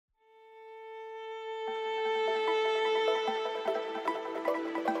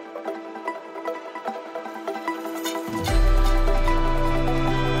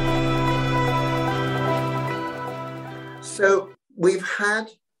we've had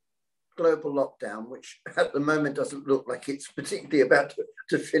global lockdown, which at the moment doesn't look like it's particularly about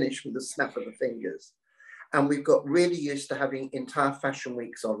to finish with a snap of the fingers. And we've got really used to having entire fashion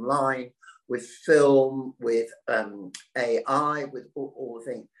weeks online, with film, with AI, with all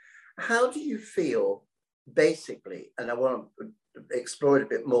the things. How do you feel, basically, and I want to explore it a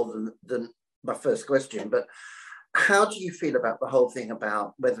bit more than my first question, but how do you feel about the whole thing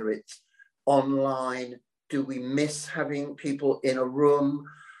about whether it's online? Do we miss having people in a room?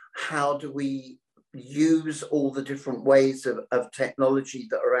 How do we use all the different ways of technology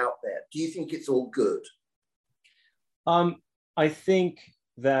that are out there? Do you think it's all good? I think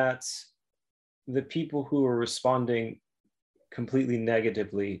that the people who are responding completely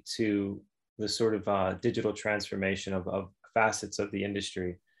negatively to the sort of digital transformation of facets of the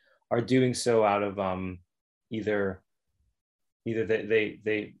industry are doing so out of either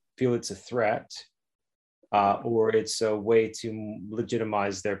they feel it's a threat or it's a way to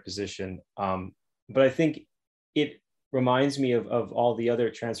legitimize their position. But I think it reminds me of all the other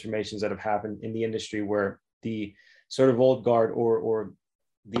transformations that have happened in the industry where the sort of old guard or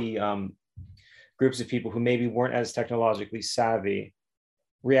the groups of people who maybe weren't as technologically savvy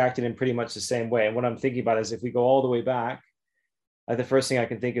reacted in pretty much the same way. And what I'm thinking about is if we go all the way back, the first thing I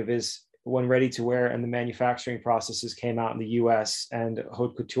can think of is when ready to wear and the manufacturing processes came out in the US and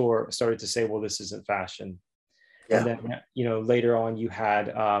haute couture started to say, well, this isn't fashion. Yeah. And then, you know, later on you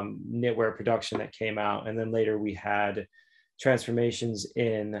had knitwear production that came out. And then later we had transformations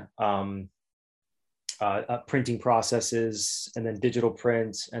in printing processes, and then digital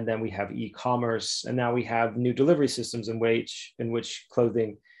print, and then we have e-commerce, and now we have new delivery systems in which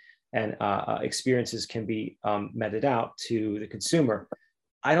clothing and experiences can be meted out to the consumer.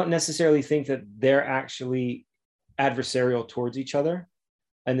 I don't necessarily think that they're actually adversarial towards each other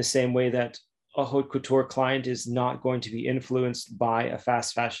in the same way that a haute couture client is not going to be influenced by a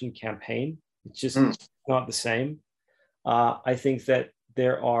fast fashion campaign. It's just not the same. I think that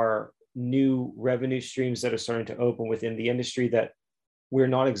there are new revenue streams that are starting to open within the industry that we're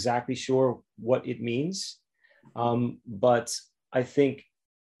not exactly sure what it means. But I think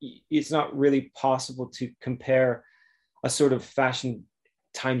it's not really possible to compare a sort of fashion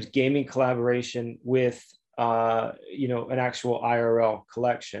times gaming collaboration with, you know, an actual IRL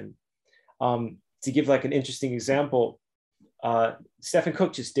collection. To give like an interesting example, Stephen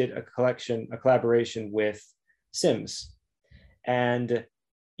Cook just did a collaboration with Sims. And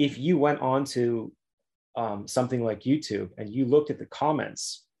if you went on to something like YouTube and you looked at the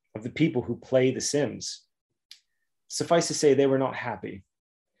comments of the people who play The Sims, suffice to say, they were not happy.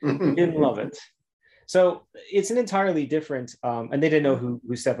 They didn't love it. So it's an entirely different, and they didn't know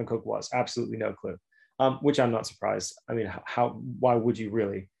who Stephen Cook was, absolutely no clue, which I'm not surprised. I mean, why would you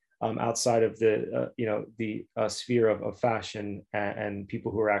really, outside of the, you know, the sphere of fashion and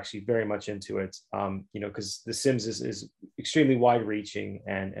people who are actually very much into it, you know, because The Sims is extremely wide reaching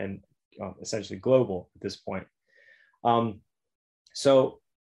and essentially global at this point. So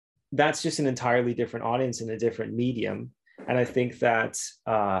that's just an entirely different audience in a different medium. And I think that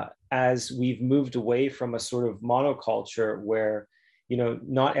as we've moved away from a sort of monoculture where, you know,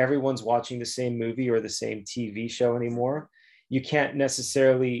 not everyone's watching the same movie or the same TV show anymore, you can't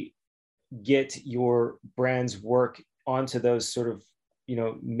necessarily get your brand's work onto those sort of, you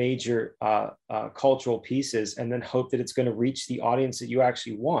know, major cultural pieces and then hope that it's going to reach the audience that you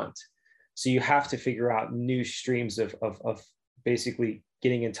actually want. So you have to figure out new streams of basically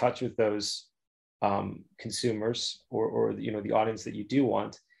getting in touch with those consumers or you know, the audience that you do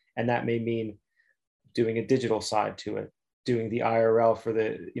want. And that may mean doing a digital side to it, doing the IRL for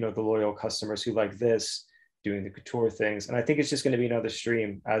the, you know, the loyal customers who like this, doing the couture things. And I think it's just going to be another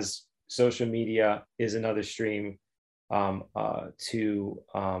stream, as social media is another stream to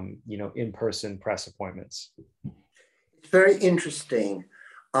you know, in-person press appointments. It's very interesting.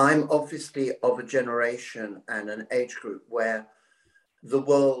 I'm obviously of a generation and an age group where the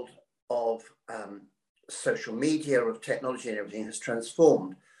world of social media, of technology and everything has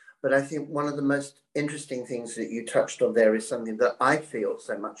transformed. But I think one of the most interesting things that you touched on there is something that I feel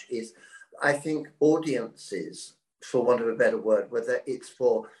so much is, I think audiences, for want of a better word, whether it's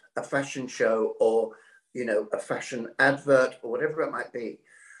for a fashion show or, you know, a fashion advert or whatever it might be,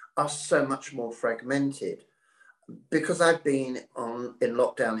 are so much more fragmented. Because I've been in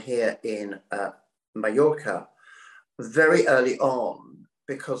lockdown here in Mallorca very early on,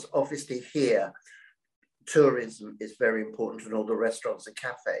 because obviously here, tourism is very important in all the restaurants and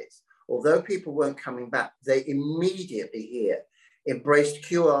cafes. Although people weren't coming back, they immediately here embraced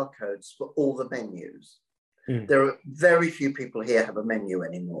QR codes for all the menus. Mm. There are very few people here have a menu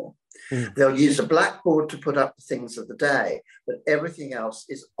anymore. Mm. They'll use a blackboard to put up the things of the day, but everything else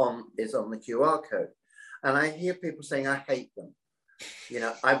is on the QR code. And I hear people saying, I hate them.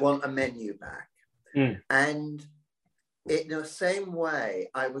 I want a menu back. Mm. And in the same way,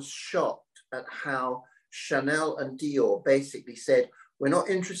 I was shocked at how Chanel and Dior basically said, we're not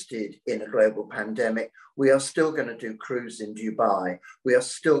interested in a global pandemic. We are still going to do cruise in Dubai. We are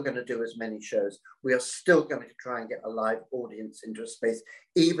still going to do as many shows. We are still going to try and get a live audience into a space,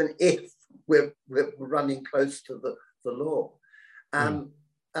 even if we're running close to the law. And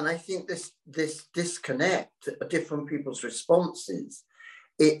I think this disconnect, different people's responses,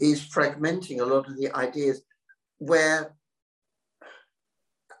 it is fragmenting a lot of the ideas where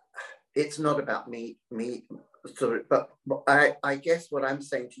it's not about me, but I guess what I'm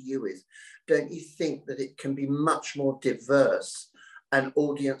saying to you is, don't you think that it can be much more diverse and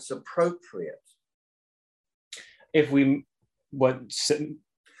audience appropriate? The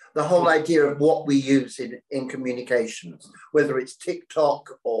whole idea of what we use in communications, whether it's TikTok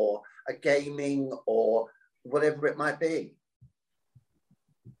or a gaming or whatever it might be.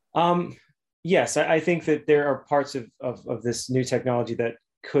 Yes, I think that there are parts of this new technology that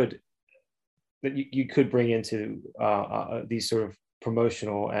you could bring into these sort of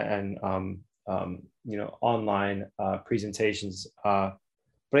promotional and online presentations. But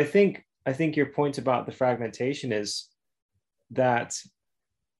I think your point about the fragmentation is that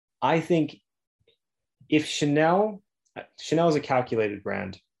I think if Chanel is a calculated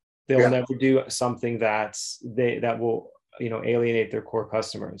brand, they'll never do something that will alienate their core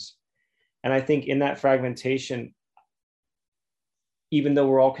customers. And I think in that fragmentation, even though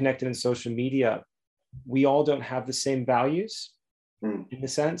we're all connected in social media, we all don't have the same values in the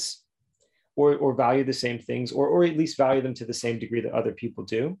sense, or value the same things, or at least value them to the same degree that other people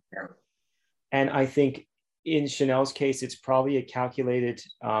do. Yeah. And I think in Chanel's case, it's probably a calculated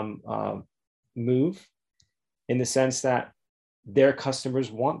move in the sense that their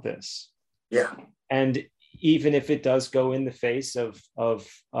customers want this. Yeah. And even if it does go in the face of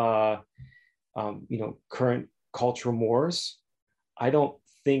current cultural mores, I don't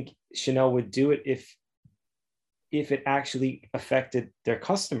think Chanel would do it if it actually affected their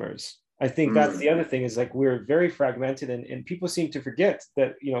customers. I think that's the other thing, is like, we're very fragmented, and people seem to forget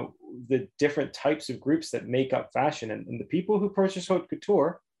that, the different types of groups that make up fashion, and the people who purchase haute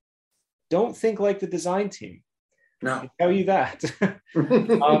couture don't think like the design team. No. I can tell you that.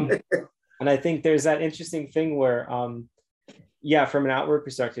 And I think there's that interesting thing where, from an outward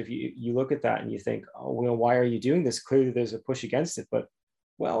perspective, you look at that and you think, oh, why are you doing this? Clearly there's a push against it, but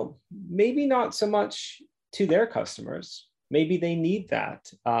well, maybe not so much to their customers. Maybe they need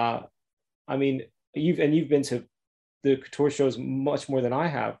that. I mean, you've been to the couture shows much more than I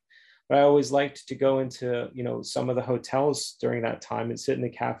have, but I always liked to go into, some of the hotels during that time and sit in the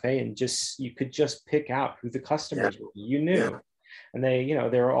cafe, and you could just pick out who the customers were. You knew. And they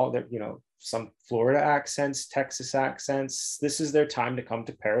were all there, some Florida accents, Texas accents. This is their time to come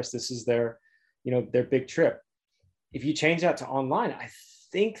to Paris. This is their big trip. If you change that to online, I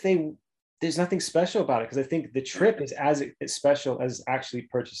think there's nothing special about it, because I think the trip is as special as actually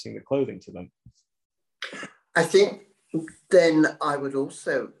purchasing the clothing to them. I think then I would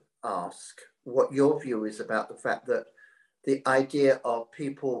also ask what your view is about the fact that the idea of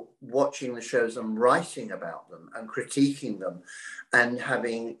people watching the shows and writing about them and critiquing them and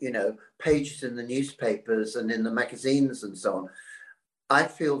having, pages in the newspapers and in the magazines and so on, I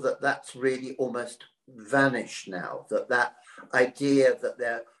feel that that's really almost vanished now, that idea that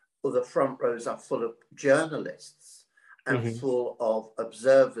the front rows are full of journalists and full of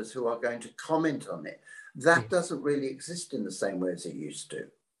observers who are going to comment on it. That doesn't really exist in the same way as it used to.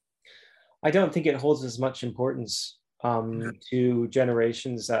 I don't think it holds as much importance to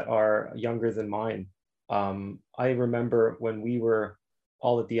generations that are younger than mine. I remember when we were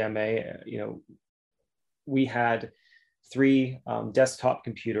all at the MA, we had 3 desktop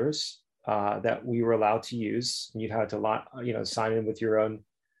computers that we were allowed to use. And you had to, sign in with your own,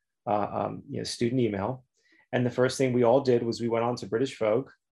 student email. And the first thing we all did was we went on to British Vogue,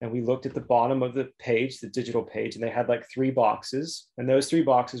 and we looked at the bottom of the page, the digital page, and they had like 3 boxes. And those 3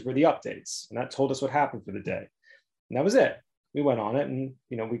 boxes were the updates. And that told us what happened for the day. And that was it. We went on it, and,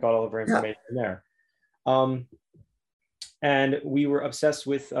 we got all of our information there. And we were obsessed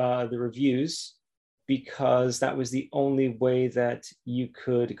with the reviews, because that was the only way that you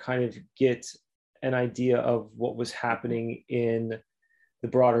could kind of get an idea of what was happening in the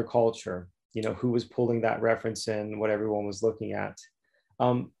broader culture, who was pulling that reference in, what everyone was looking at.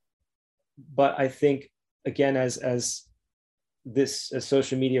 But I think, again, as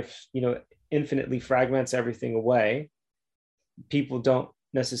social media, infinitely fragments everything away, people don't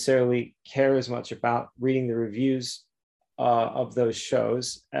necessarily care as much about reading the reviews of those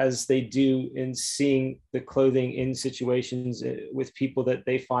shows as they do in seeing the clothing in situations with people that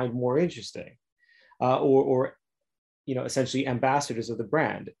they find more interesting, or essentially ambassadors of the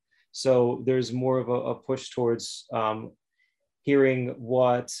brand. So there's more of a push towards hearing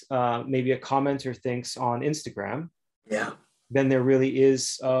what maybe a commenter thinks on Instagram. Yeah. Than there really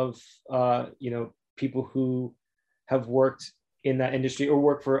is of people who have worked in that industry or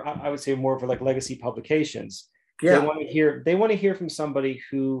work for, I would say, more for like legacy publications. Yeah. They want to hear from somebody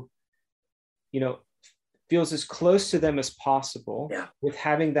who, feels as close to them as possible, yeah. with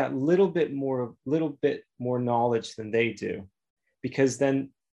having that little bit more knowledge than they do, because then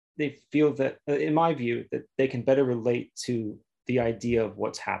they feel that, in my view, that they can better relate to the idea of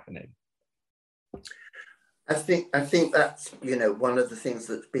what's happening. I think that's, one of the things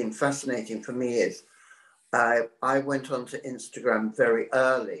that's been fascinating for me is I went onto Instagram very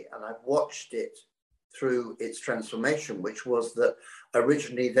early, and I watched it through its transformation, which was that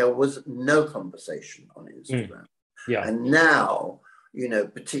originally there was no conversation on Instagram. Yeah. And now,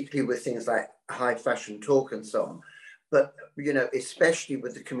 particularly with things like high fashion talk and so on, but, especially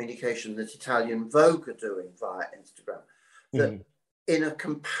with the communication that Italian Vogue are doing via Instagram, that in a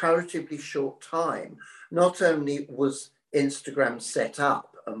comparatively short time, not only was Instagram set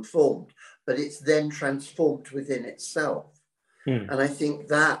up and formed, but it's then transformed within itself. And I think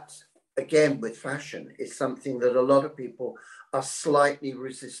that, again, with fashion, is something that a lot of people are slightly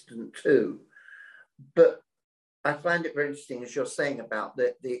resistant to. But I find it very interesting, as you're saying about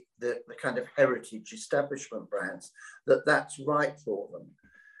the kind of heritage establishment brands, that's right for them.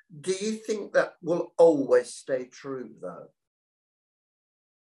 Do you think that will always stay true, though?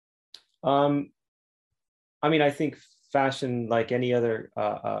 I think fashion, like any other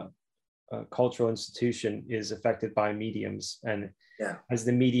cultural institution, is affected by mediums, and as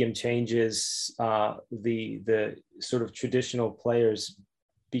the medium changes, the sort of traditional players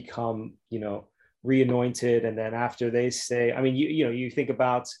become, reanointed, and then after they say, you think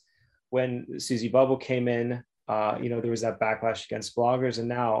about when Susie Bubble came in, there was that backlash against bloggers, and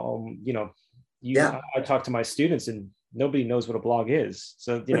now, I talk to my students and nobody knows what a blog is.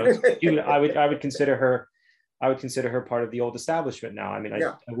 So, I would consider her part of the old establishment now. I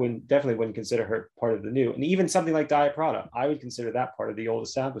definitely wouldn't consider her part of the new. And even something like Diet Prada, I would consider that part of the old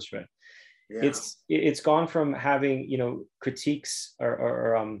establishment. Yeah. It's gone from having, critiques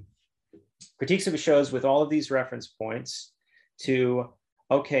or critiques of the shows with all of these reference points to,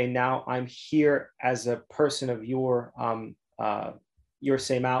 okay, now I'm here as a person of your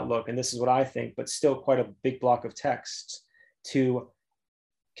same outlook, and this is what I think, but still quite a big block of text, to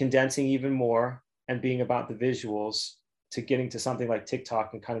condensing even more and being about the visuals, to getting to something like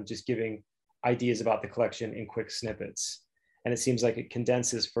TikTok and kind of just giving ideas about the collection in quick snippets. And it seems like it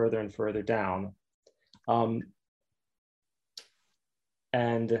condenses further and further down.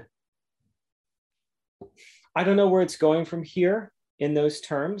 And I don't know where it's going from here in those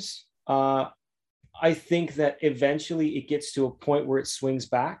terms. I think that eventually it gets to a point where it swings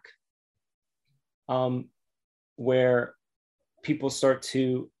back, where people start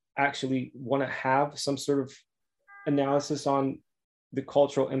to actually want to have some sort of analysis on the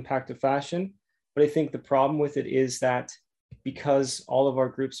cultural impact of fashion. But I think the problem with it is that because all of our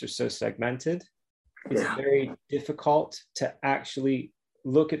groups are so segmented, it's very difficult to actually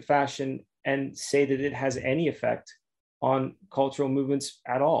look at fashion and say that it has any effect on cultural movements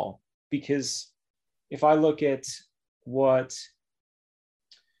at all. Because if I look at what,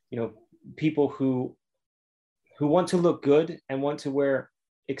 people who want to look good and want to wear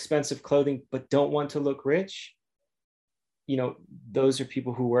expensive clothing but don't want to look rich, those are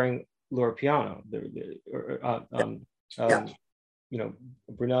people who are wearing Loro Piana,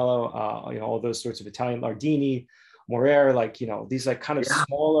 Brunello, all those sorts of Italian, Lardini, Morer, these kind of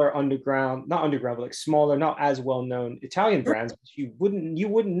smaller not underground, but smaller, not as well known Italian brands, but you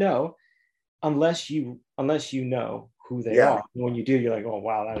wouldn't know unless you know who they are. And when you do, you're like, oh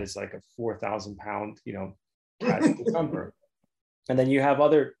wow, that is like a 4,000 pound, casual jumper. And then you have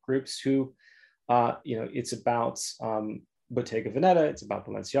other groups who, it's about Bottega Veneta, it's about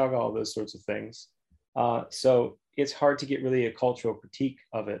Balenciaga, all those sorts of things. So it's hard to get really a cultural critique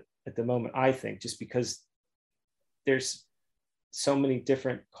of it at the moment, I think, just because there's so many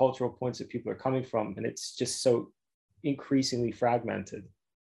different cultural points that people are coming from, and it's just so increasingly fragmented.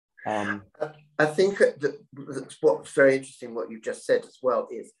 I think that what's very interesting, what you just said as well,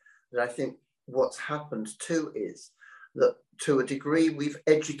 is that I think what's happened too is that to a degree we've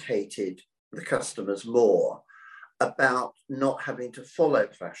educated the customers more about not having to follow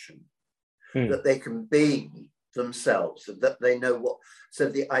fashion. that they can be themselves, that they know what. So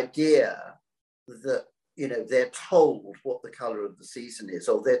the idea that, you know, they're told what the color of the season is,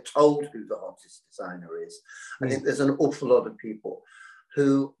 or they're told who the hottest designer is. I think there's an awful lot of people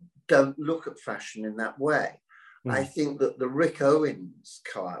who don't look at fashion in that way. I think that the Rick Owens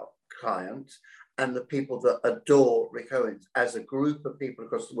client and the people that adore Rick Owens as a group of people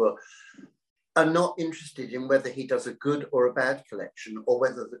across the world are not interested in whether he does a good or a bad collection, or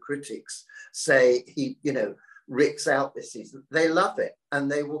whether the critics say he, you know, Rick's out this season. They love it and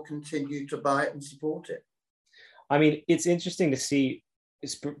they will continue to buy it and support it. I mean, it's interesting to see,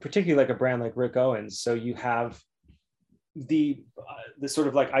 it's particularly like a brand like Rick Owens. So you have the sort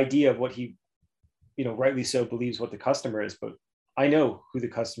of like idea of what he, you know, rightly so believes what the customer is, but I know who the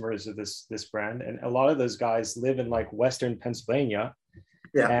customer is of this brand, and a lot of those guys live in like Western Pennsylvania,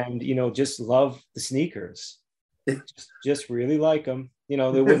 and you know, just love the sneakers, just really like them. You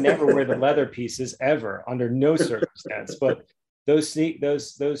know, they would never wear the leather pieces ever under no circumstance, but those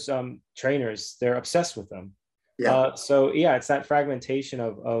trainers, they're obsessed with them. So yeah, it's that fragmentation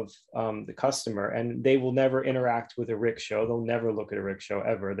of the customer, and they will never interact with a Rick show. They'll never look at a Rick show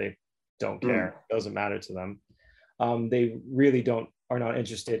ever. They don't care. It doesn't matter to them. They really are not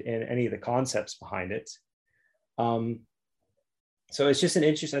interested in any of the concepts behind it. So it's just I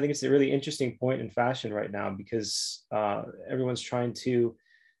think it's a really interesting point in fashion right now, because everyone's trying to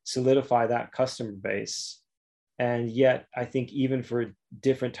solidify that customer base. And yet I think even for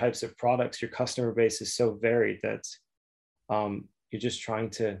different types of products, your customer base is so varied that you're just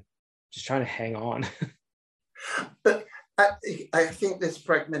trying to hang on. But I think this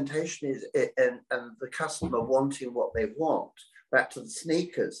fragmentation is, and the customer wanting what they want, back to the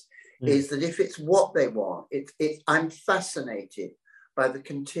sneakers, is that if it's what they want, I'm fascinated by the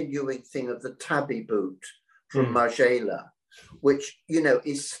continuing thing of the tabby boot from Margiela, which, you know,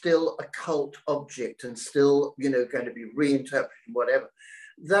 is still a cult object and still, you know, going to be reinterpreted, whatever.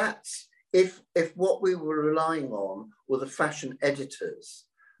 That's, if what we were relying on were the fashion editors,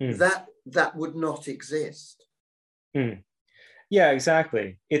 that would not exist. Yeah,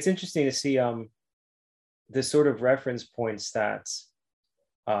 exactly. It's interesting to see the sort of reference points that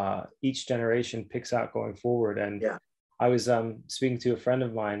each generation picks out going forward. And I was speaking to a friend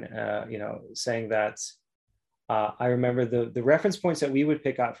of mine, you know, saying that I remember the reference points that we would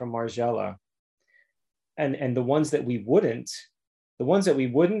pick out from Margiela, and the ones that we wouldn't. The ones that we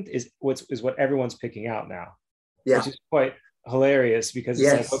wouldn't is what everyone's picking out now, which is quite hilarious, because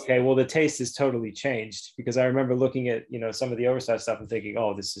it's like, okay, well, the taste has totally changed, because I remember looking at, you know, some of the oversized stuff and thinking,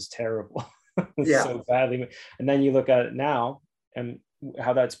 oh, this is terrible. So badly. And then you look at it now and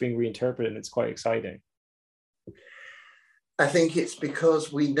how that's being reinterpreted, and it's quite exciting. I think it's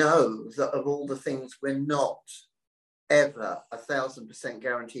because we know that of all the things we're not ever 1,000%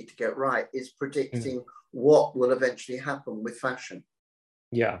 guaranteed to get right is predicting what will eventually happen with fashion.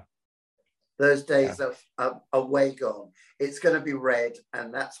 Those days are way gone. It's going to be red,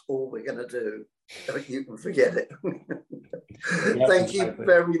 and that's all we're going to do. You can forget it. Thank you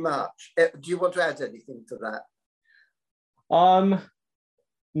very much. Do you want to add anything to that?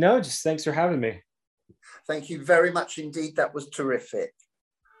 No, just thanks for having me. Thank you very much indeed. That was terrific.